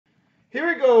Here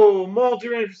we go.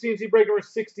 Multi-random for C&C break number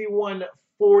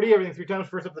 6140. Everything 3 times.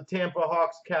 First up, the Tampa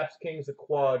Hawks, Caps, Kings, a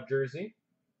quad jersey.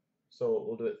 So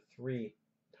we'll do it 3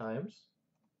 times.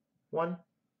 1,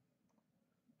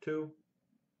 2,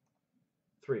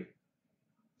 3.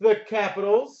 The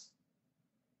Capitals.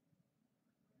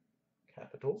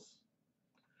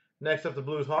 Next up, the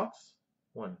Blues, Hawks.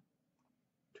 1,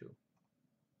 2,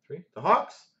 3. The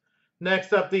Hawks.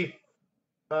 Next up, the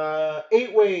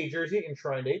 8-way jersey,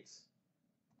 enshrined 8s.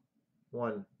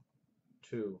 1,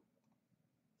 2,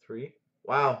 3.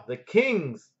 Wow, the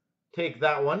Kings take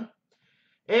that one.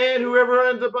 And whoever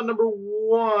ends up on number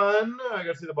 1, I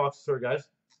gotta see the box. Sorry, guys.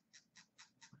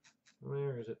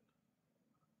 Where is it?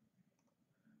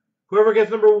 Whoever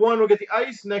gets number 1 will get the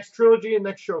Ice, next Trilogy, and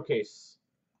next Showcase.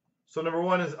 So number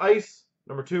 1 is Ice,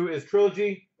 number 2 is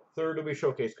Trilogy, third will be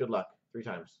Showcase. Good luck. 3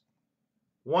 times.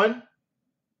 1,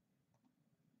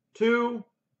 2,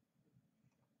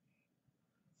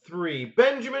 3.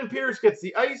 Benjamin Pierce gets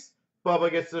the Ice.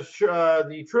 Bubba gets the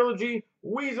Trilogy.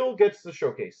 Weasel gets the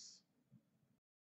Showcase.